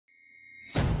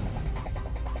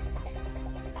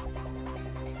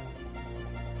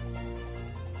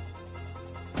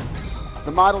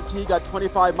The Model T got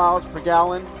 25 miles per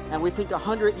gallon, and we think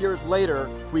 100 years later,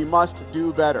 we must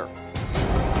do better.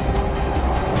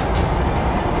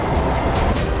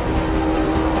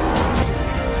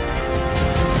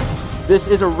 This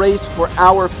is a race for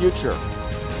our future.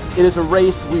 It is a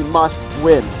race we must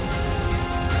win.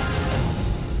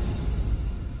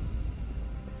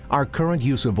 Our current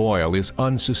use of oil is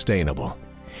unsustainable.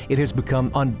 It has become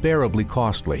unbearably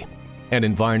costly and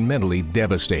environmentally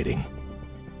devastating.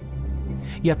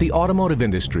 Yet the automotive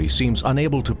industry seems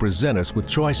unable to present us with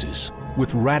choices,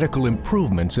 with radical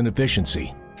improvements in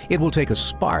efficiency. It will take a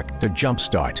spark to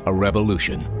jumpstart a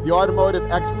revolution. The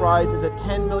Automotive X Prize is a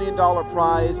 $10 million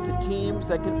prize to teams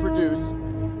that can produce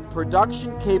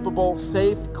production-capable,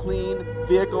 safe, clean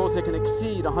vehicles that can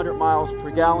exceed 100 miles per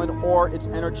gallon or its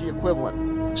energy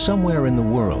equivalent. Somewhere in the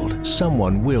world,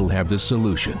 someone will have the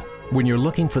solution. When you're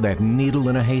looking for that needle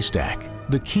in a haystack,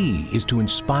 the key is to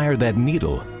inspire that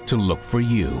needle to look for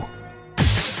you.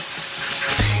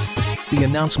 The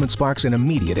announcement sparks an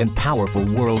immediate and powerful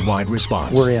worldwide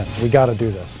response. We're in. We got to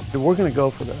do this. We're going to go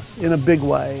for this in a big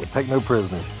way. Take no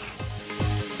prisoners.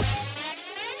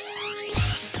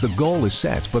 The goal is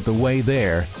set, but the way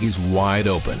there is wide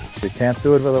open. You can't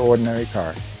do it with an ordinary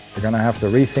car. You're going to have to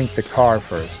rethink the car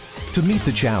first. To meet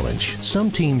the challenge, some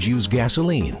teams use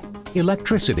gasoline,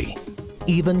 electricity,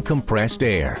 even compressed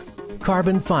air,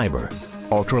 carbon fiber,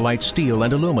 ultralight steel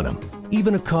and aluminum,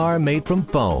 even a car made from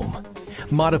foam.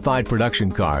 Modified production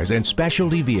cars and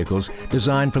specialty vehicles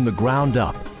designed from the ground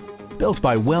up, built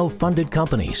by well-funded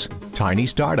companies, tiny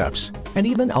startups, and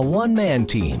even a one-man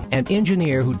team, an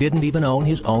engineer who didn't even own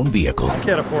his own vehicle. I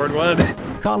can't afford one.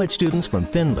 College students from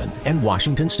Finland and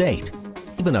Washington State,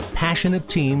 even a passionate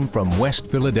team from West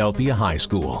Philadelphia High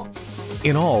School.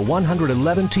 In all,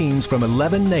 111 teams from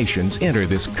 11 nations enter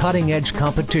this cutting-edge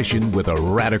competition with a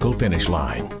radical finish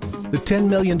line. The $10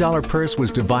 million purse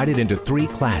was divided into 3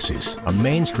 classes, a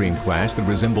mainstream class that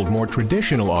resembled more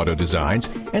traditional auto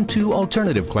designs and 2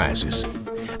 alternative classes.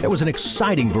 There was an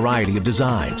exciting variety of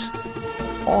designs.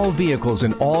 All vehicles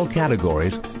in all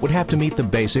categories would have to meet the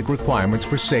basic requirements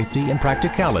for safety and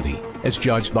practicality, as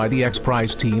judged by the X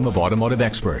Prize team of automotive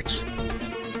experts.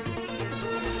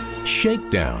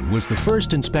 Shakedown was the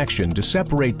first inspection to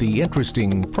separate the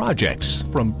interesting projects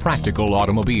from practical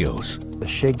automobiles. The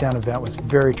shakedown event was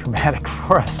very traumatic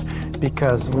for us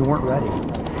because we weren't ready. It's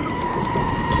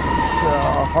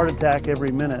a heart attack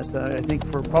every minute, I think,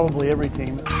 for probably every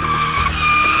team.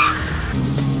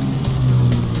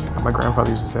 My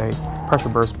grandfather used to say, pressure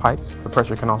bursts pipes, but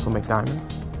pressure can also make diamonds.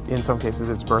 In some cases,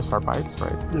 it's burst our pipes,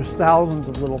 right? There's thousands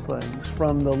of little things,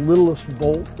 from the littlest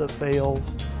bolt that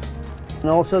fails, and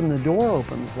all of a sudden the door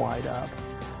opens wide up.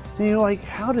 And you're like,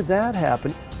 how did that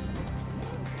happen?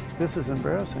 This is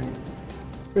embarrassing.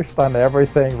 We've done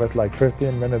everything with like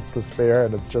 15 minutes to spare,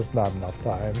 and it's just not enough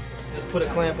time. Just put a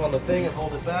clamp on the thing and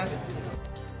hold it back.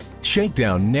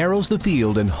 Shakedown narrows the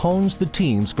field and hones the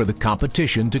teams for the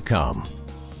competition to come.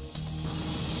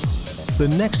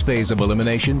 The next phase of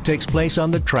elimination takes place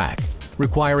on the track,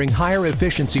 requiring higher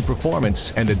efficiency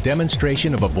performance and a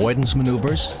demonstration of avoidance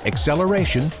maneuvers,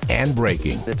 acceleration, and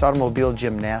braking. It's automobile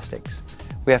gymnastics.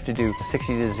 We have to do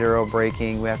 60 to 0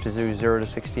 braking, we have to do 0 to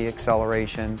 60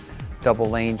 acceleration, double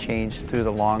lane change through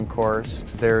the long course.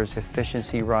 There's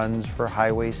efficiency runs for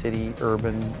highway, city,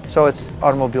 urban. So it's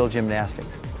automobile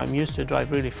gymnastics. I'm used to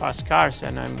drive really fast cars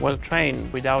and I'm well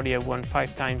trained. With Audi, I've won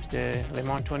 5 times the Le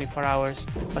Mans 24 hours.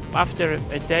 But after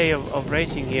a day of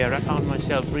racing here, I found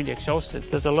myself really exhausted.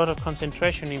 There's a lot of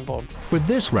concentration involved. For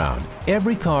this round,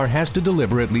 every car has to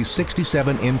deliver at least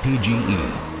 67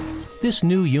 mpge. This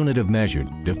new unit of measure,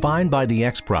 defined by the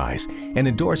X Prize and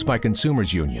endorsed by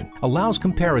Consumers Union, allows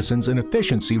comparisons in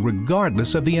efficiency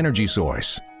regardless of the energy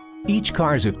source. Each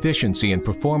car's efficiency and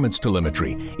performance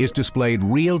telemetry is displayed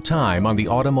real-time on the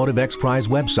Automotive X Prize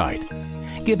website,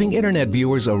 giving Internet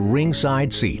viewers a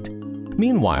ringside seat.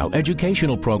 Meanwhile,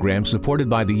 educational programs supported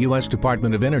by the U.S.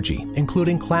 Department of Energy,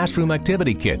 including classroom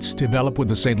activity kits developed with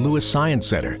the St. Louis Science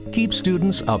Center, keep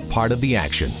students a part of the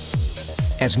action.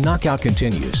 As knockout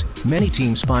continues, many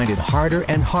teams find it harder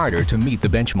and harder to meet the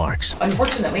benchmarks.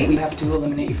 Unfortunately, we have to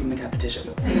eliminate you from the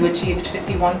competition. You achieved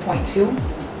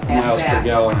 51.2 miles per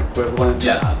gallon equivalent.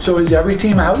 Yes. So is every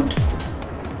team out?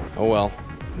 Oh well,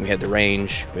 we had the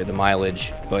range, we had the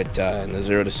mileage, but in the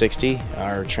 0 to 60,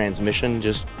 our transmission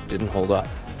just didn't hold up.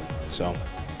 So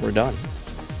we're done.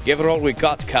 Give her all we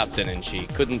got, Captain, and she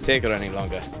couldn't take her any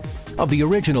longer. Of the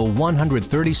original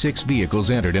 136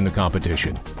 vehicles entered in the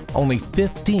competition, only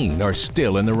 15 are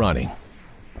still in the running.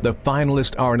 The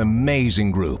finalists are an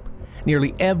amazing group.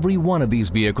 Nearly every one of these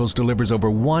vehicles delivers over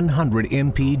 100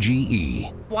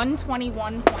 mpge.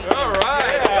 121.8. All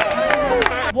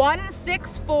right.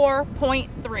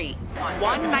 164.3.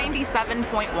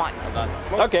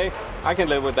 197.1. Okay, I can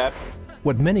live with that.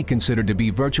 What many considered to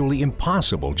be virtually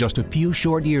impossible just a few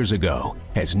short years ago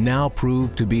has now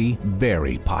proved to be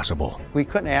very possible. We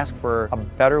couldn't ask for a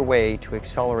better way to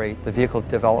accelerate the vehicle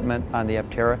development on the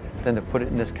Aptera than to put it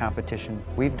in this competition.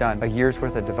 We've done a year's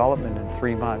worth of development in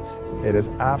 3 months. It is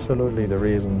absolutely the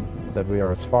reason that we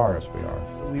are as far as we are.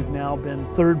 We've now been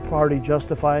third-party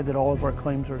justified that all of our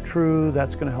claims are true.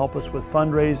 That's going to help us with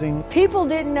fundraising. People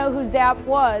didn't know who Zap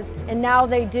was, and now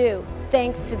they do,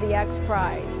 thanks to the X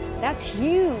Prize. That's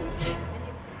huge.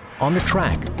 On the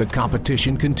track, the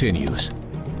competition continues.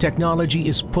 Technology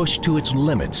is pushed to its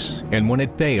limits, and when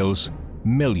it fails,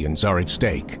 millions are at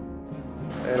stake.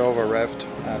 It over-revved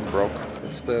and broke.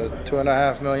 It's the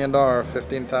 $2.5 million,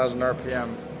 15,000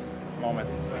 RPM moment.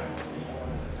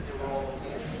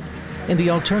 In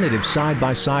the alternative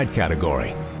side-by-side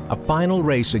category, a final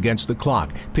race against the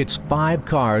clock pits 5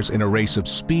 cars in a race of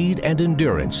speed and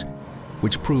endurance,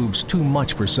 which proves too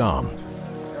much for some.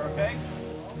 You're okay?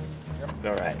 It's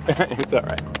all right. It's all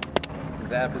right.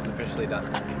 Zap is officially done.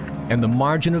 And the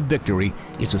margin of victory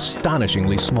is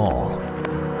astonishingly small.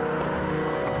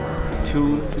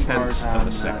 0.2 of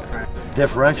a second.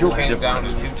 Differential? Came down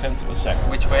to 0.2 of a second.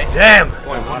 Which way? Damn!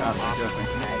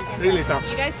 Really tough.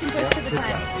 You guys can push to the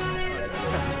time.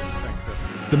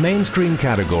 The mainstream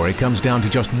category comes down to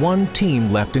just one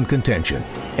team left in contention,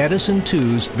 Edison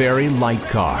 2's very light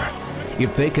car.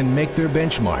 If they can make their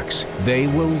benchmarks, they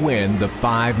will win the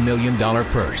 $5 million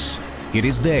purse. It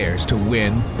is theirs to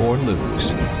win or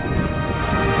lose.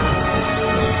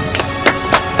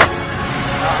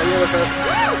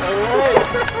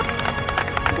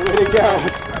 Way to go.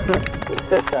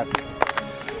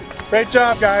 Great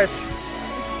job, guys.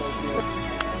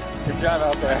 Good job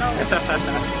out there.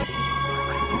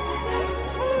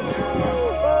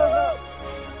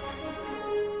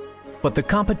 But the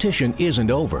competition isn't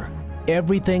over.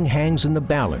 Everything hangs in the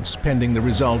balance pending the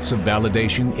results of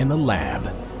validation in the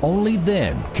lab. Only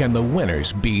then can the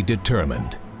winners be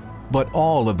determined. But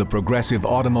all of the Progressive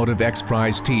Automotive X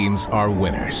Prize teams are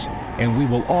winners, and we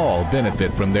will all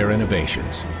benefit from their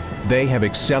innovations. They have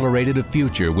accelerated a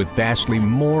future with vastly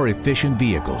more efficient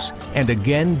vehicles and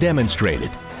again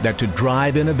demonstrated that to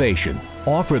drive innovation,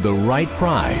 offer the right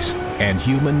prize, and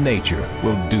human nature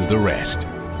will do the rest.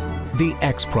 The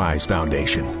X Prize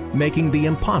Foundation, making the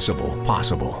impossible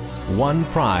possible, one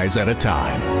prize at a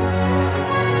time.